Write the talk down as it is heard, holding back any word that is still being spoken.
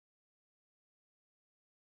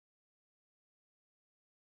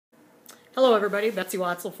Hello everybody, Betsy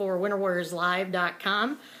Watzel for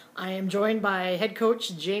WinterWarriorsLive.com. I am joined by head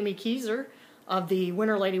coach Jamie Keiser of the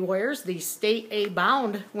Winter Lady Warriors, the State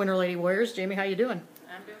A-bound Winter Lady Warriors. Jamie, how you doing?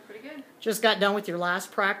 I'm doing pretty good. Just got done with your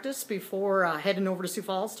last practice before heading over to Sioux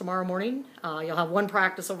Falls tomorrow morning. You'll have one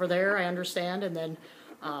practice over there, I understand, and then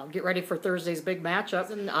get ready for Thursday's big matchup.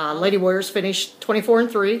 Lady Warriors finished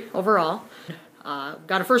 24-3 overall.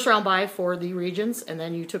 Got a first round bye for the regions, and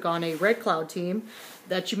then you took on a Red Cloud team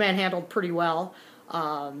that you manhandled pretty well.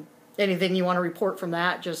 Anything you want to report from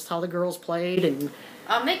that? Just how the girls played and.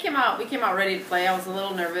 We came out ready to play. I was a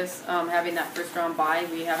little nervous having that first round bye.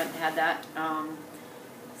 We haven't had that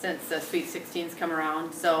since the Sweet 16's come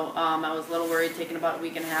around. So I was a little worried taking about a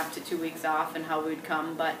week and a half to 2 weeks off and how we'd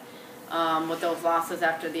come. But with those losses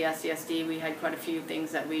after the SCSD, we had quite a few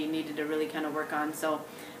things that we needed to really kind of work on. So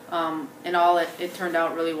in all, it turned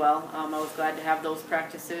out really well. I was glad to have those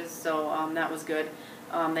practices, so that was good.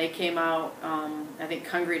 They came out, I think,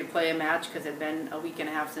 hungry to play a match because it had been a week and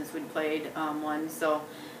a half since we'd played one. So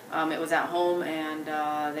it was at home,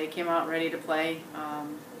 and they came out ready to play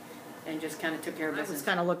and just kind of took care of business. I was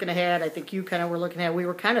kind of looking ahead. I think you kind of were looking ahead. We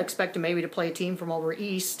were kind of expecting maybe to play a team from over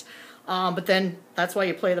east. But then that's why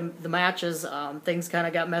you play the matches. Things kind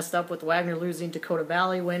of got messed up with Wagner losing, Dakota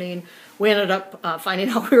Valley winning. We ended up finding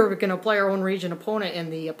out we were going to play our own region opponent in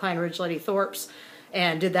the Pine Ridge Lady Thorpes,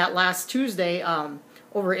 and did that last Tuesday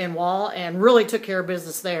over in Wall, and really took care of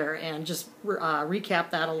business there. And just recap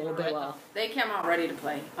that a little bit. Well, they came out ready to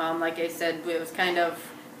play. Like I said, it was kind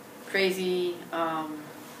of crazy. I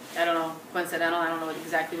don't know, coincidental. I don't know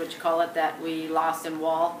exactly what you call it. That we lost in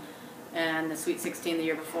Wall and the Sweet 16 the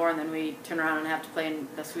year before, and then we turn around and have to play in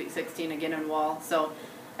the Sweet 16 again in Wall. So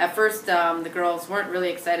at first the girls weren't really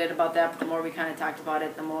excited about that, but the more we kind of talked about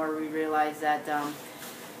it, the more we realized that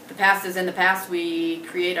the past is in the past. We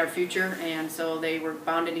create our future, and so they were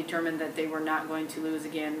bound and determined that they were not going to lose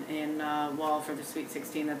again in Wall for the Sweet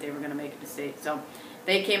 16, that they were going to make it to state. So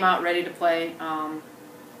they came out ready to play.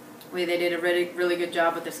 They did a really good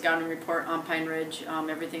job with the scouting report on Pine Ridge.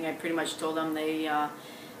 Everything I pretty much told them, they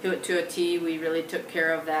do it to a T. We really took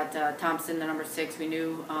care of that Thompson, the number 6. We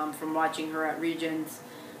knew from watching her at regions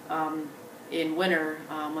in winter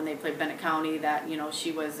when they played Bennett County that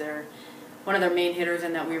she was one of their main hitters,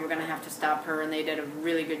 and that we were going to have to stop her. And they did a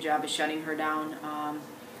really good job of shutting her down.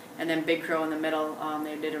 And then Big Crow in the middle,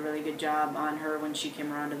 they did a really good job on her when she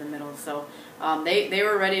came around to the middle. So they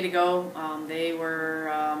were ready to go. They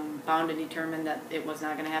were bound and determined that it was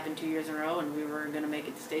not going to happen 2 years in a row, and we were going to make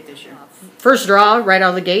it to state this year. First draw right out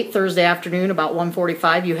of the gate Thursday afternoon about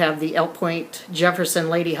 1:45. You have the Elk Point Jefferson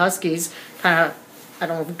Lady Huskies. Kind of, I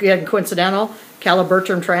don't know, again, coincidental. Calla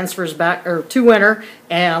Bertram transfers back to Winter,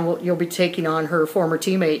 and you'll be taking on her former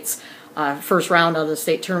teammates. First round of the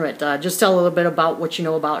state tournament. Just tell a little bit about what you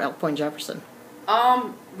know about Elk Point Jefferson.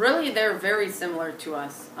 Really, they're very similar to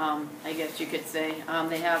us, I guess you could say.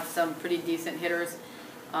 They have some pretty decent hitters,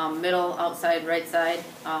 middle, outside, right side,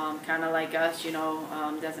 kind of like us.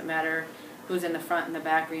 Doesn't matter who's in the front and the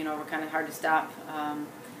back. We're kind of hard to stop,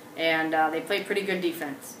 and they play pretty good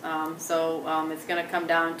defense. So it's going to come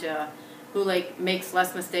down to who makes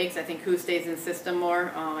less mistakes. I think who stays in system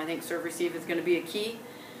more. I think serve receive is going to be a key.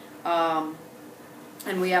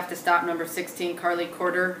 And we have to stop number 16, Carly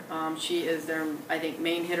Corder. She is their, I think,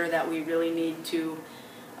 main hitter that we really need to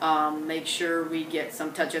make sure we get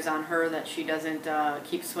some touches on her, that she doesn't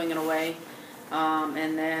keep swinging away.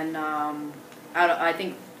 And then I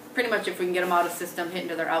think pretty much if we can get them out of system, hitting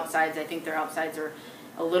to their outsides, I think their outsides are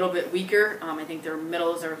a little bit weaker. I think their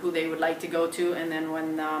middles are who they would like to go to. And then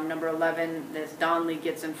when number 11, this Donnelly,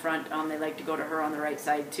 gets in front, they like to go to her on the right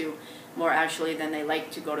side too, more actually than they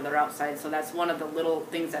like to go to their outside. So that's one of the little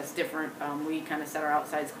things that's different. We kind of set our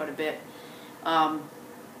outsides quite a bit.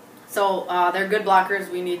 So they're good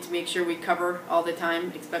blockers. We need to make sure we cover all the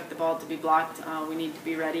time, expect the ball to be blocked. We need to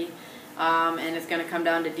be ready. And it's going to come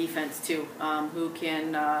down to defense too, who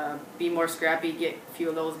can be more scrappy, get a few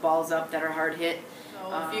of those balls up that are hard hit.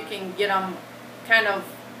 So if you can get them kind of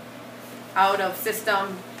out of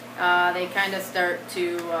system, they kind of start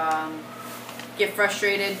to get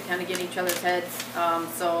frustrated, kind of get in each other's heads.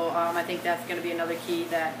 So I think that's going to be another key,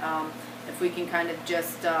 that if we can kind of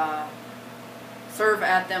just serve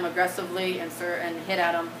at them aggressively and hit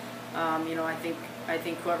at them, I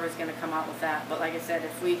think whoever's going to come out with that. But like I said,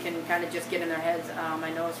 if we can kind of just get in their heads,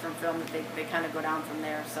 I know it's from film that they kind of go down from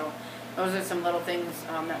there. So those are some little things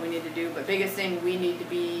that we need to do. But biggest thing, we need to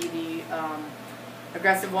be the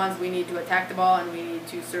aggressive ones. We need to attack the ball, and we need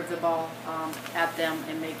to serve the ball at them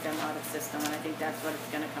and make them out of system. And I think that's what it's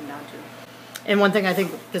going to come down to. And one thing I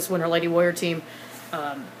think this Winter Lady Warrior team,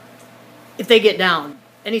 if they get down,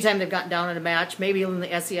 anytime they've gotten down in a match, maybe in the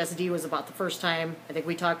SESD was about the first time. I think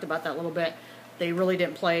we talked about that a little bit. They really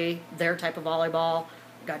didn't play their type of volleyball,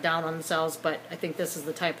 got down on themselves, but I think this is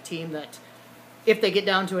the type of team that if they get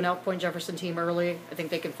down to an Elk Point Jefferson team early, I think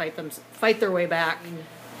they can fight their way back.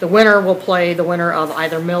 The winner will play the winner of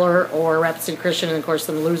either Miller or Rapid City Christian, and of course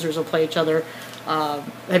then the losers will play each other.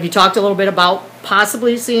 Have you talked a little bit about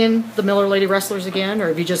possibly seeing the Miller Lady Wrestlers again, or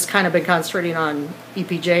have you just kind of been concentrating on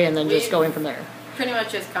EPJ and then just going from there? Pretty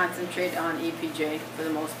much just concentrate on EPJ for the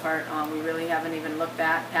most part. We really haven't even looked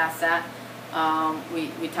past that.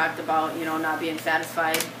 We talked about, not being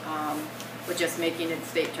satisfied with just making it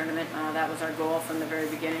state tournament. That was our goal from the very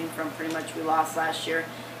beginning, from pretty much we lost last year.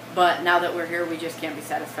 But now that we're here, we just can't be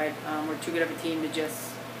satisfied. We're too good of a team to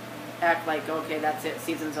just act like, okay, that's it,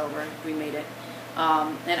 season's over, we made it.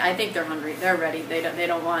 And I think they're hungry, they're ready. They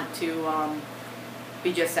don't want to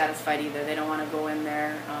be just satisfied either. They don't want to go in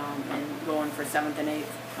there and go in for 7th and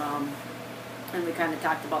 8th. And we kind of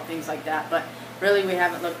talked about things like that. But really, we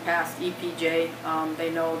haven't looked past EPJ.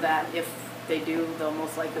 They know that if they do, they'll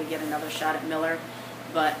most likely get another shot at Miller.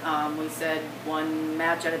 But we said one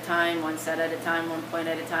match at a time, one set at a time, 1 point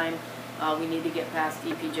at a time. We need to get past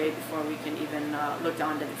EPJ before we can even look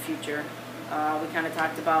on to the future. We kind of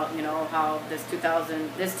talked about, how this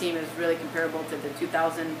team is really comparable to the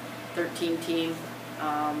 2013 team,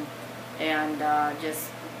 and just,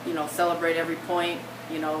 celebrate every point,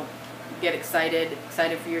 get excited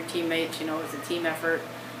for your teammates, it's a team effort,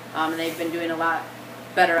 and they've been doing a lot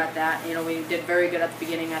better at that. We did very good at the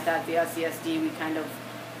beginning at that, the SESD,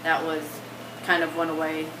 that was kind of went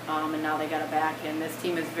away, and now they got it back, and this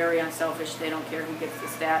team is very unselfish. They don't care who gets the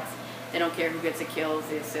stats, they don't care who gets the kills,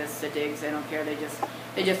 the assists, the digs, they don't care, they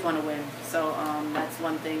just want to win. So that's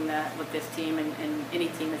one thing that with this team and any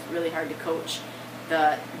team, it's really hard to coach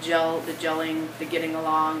the gelling, the getting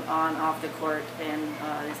along on, off the court, and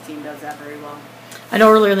this team does that very well. I know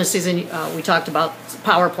earlier in the season we talked about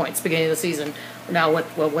PowerPoints beginning of the season. Now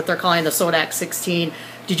what they're calling the SODAC 16.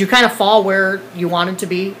 Did you kind of fall where you wanted to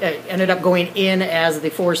be? Ended up going in as the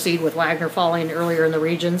 4 seed with Wagner falling earlier in the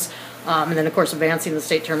regions, and then of course advancing the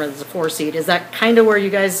state tournament as a 4 seed. Is that kind of where you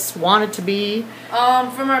guys wanted to be?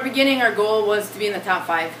 From our beginning, our goal was to be in the top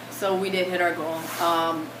 5, so we did hit our goal.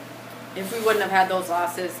 If we wouldn't have had those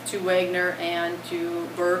losses to Wagner and to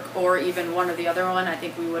Burke, or even one or the other one, I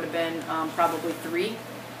think we would have been probably 3,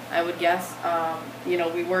 I would guess.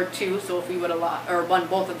 We were 2, so if we would have won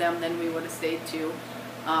both of them, then we would have stayed 2,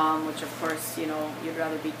 which of course, you'd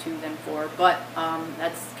rather be 2 than 4. But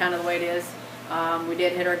that's kind of the way it is. We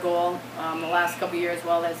did hit our goal the last couple of years.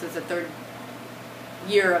 Well, this is the 3rd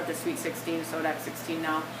year of the Sweet 16, so that's 16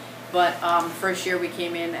 now. But first year we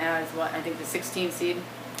came in as, I think the 16 seed?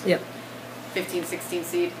 Yep. 15, 16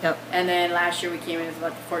 seed. Yep. And then last year we came in as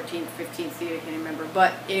the 14th, 15th seed, I can't remember.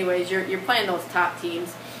 But anyways, you're playing those top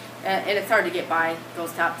teams, and it's hard to get by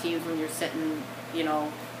those top teams when you're sitting,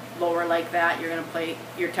 lower like that. You're going to play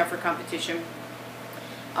your tougher competition.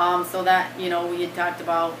 So that, we had talked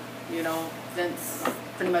about, since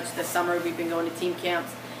pretty much the summer we've been going to team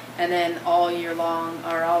camps, and then all year long,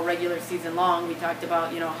 or all regular season long, we talked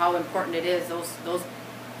about, how important it is. Those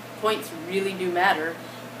points really do matter.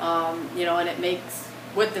 And it makes,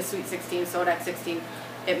 with the Sweet 16, SODAC 16,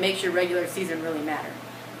 it makes your regular season really matter.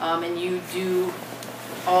 And you do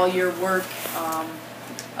all your work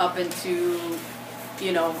up into,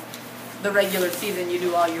 the regular season, you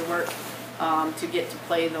do all your work to get to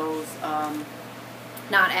play those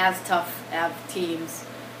not as tough as teams.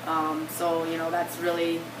 So, that's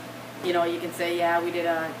really, you can say, yeah, we did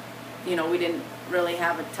we didn't really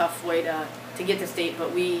have a tough way to get to state,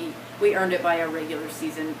 but we earned it by our regular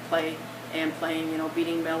season play and playing,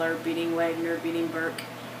 beating Miller, beating Wagner, beating Burke.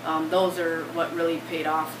 Those are what really paid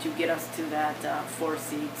off to get us to that 4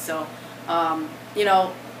 seed. So,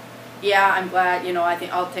 yeah, I'm glad, I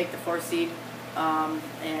think I'll take the 4 seed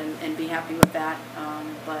and be happy with that.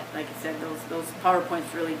 But like I said, those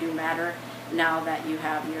PowerPoints really do matter now that you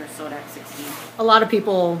have your SODAC 16. A lot of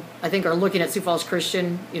people, I think, are looking at Sioux Falls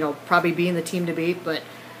Christian, probably being the team to beat, but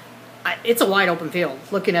it's a wide open field.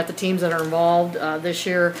 Looking at the teams that are involved this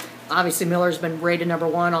year, obviously Miller's been rated number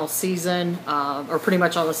 1 all season, or pretty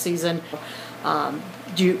much all the season.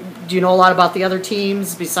 Do you know a lot about the other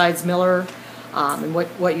teams besides Miller, and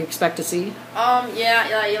what you expect to see?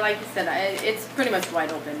 Yeah, like you said, it's pretty much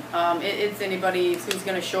wide open. It's anybody who's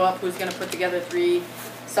going to show up, who's going to put together 3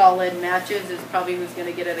 solid matches is probably who's going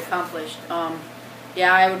to get it accomplished.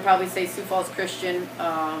 Yeah, I would probably say Sioux Falls Christian.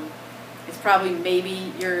 It's probably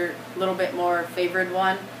maybe your little bit more favored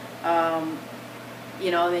one. And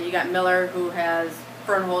then you got Miller, who has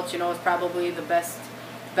Fernholtz, is probably the best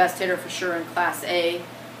hitter for sure in Class A.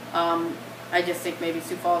 I just think maybe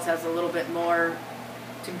Sioux Falls has a little bit more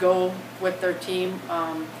to go with their team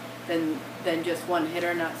than just one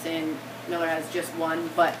hitter. Not saying Miller has just one,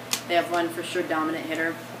 but they have one for sure dominant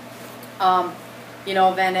hitter. You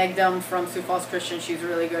know, Van Egdom from Sioux Falls Christian, she's a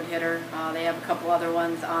really good hitter. They have a couple other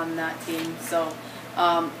ones on that team. So,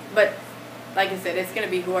 but like I said, it's going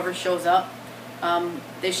to be whoever shows up.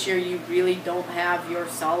 This year you really don't have your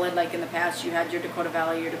solid, like in the past you had your Dakota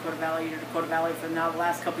Valley, your Dakota Valley, your Dakota Valley for now the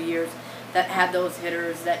last couple of years that had those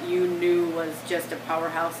hitters that you knew was just a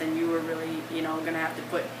powerhouse, and you were really, you know, going to have to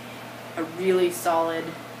put a really solid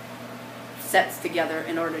sets together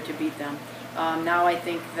in order to beat them. Now I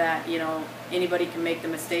think that, you know, anybody can make the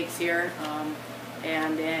mistakes here,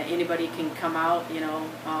 and anybody can come out, you know,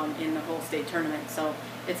 in the whole state tournament. So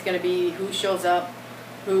it's going to be who shows up,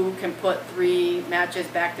 who can put 3 matches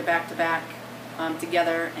back to back to back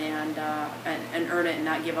together and earn it and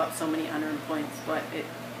not give up so many unearned points. But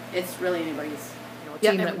it's really anybody's.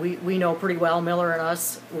 Team that we know pretty well, Miller and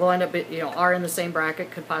us, will end up, you know, are in the same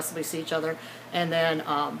bracket, could possibly see each other. And then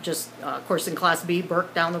of course, in Class B,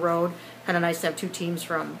 Burke down the road. Kind of nice to have 2 teams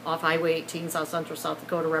from off Highway 18, South Central, South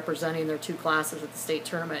Dakota, representing their 2 classes at the state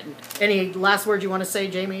tournament. And any last words you want to say,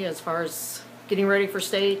 Jamie, as far as getting ready for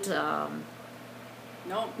state? Nope.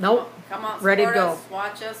 Come on, ready to go. Us,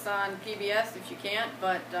 watch us on PBS if you can't,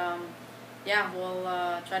 but yeah, we'll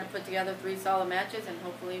try to put together 3 solid matches, and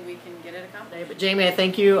hopefully we can get it accomplished. But Jamie, I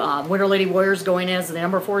thank you. Winter Lady Warriors going in as the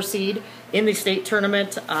number 4 seed in the state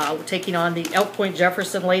tournament, taking on the Elk Point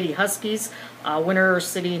Jefferson Lady Huskies. Winner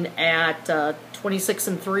sitting at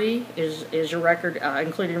 26-3 is your record,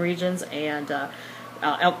 including regions, and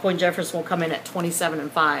Elk Point Jefferson will come in at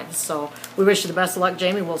 27-5. So we wish you the best of luck,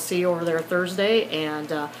 Jamie. We'll see you over there Thursday, and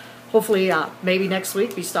hopefully maybe next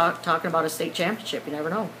week be talking about a state championship. You never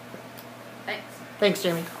know. Thanks. Thanks,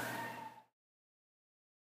 Jamie.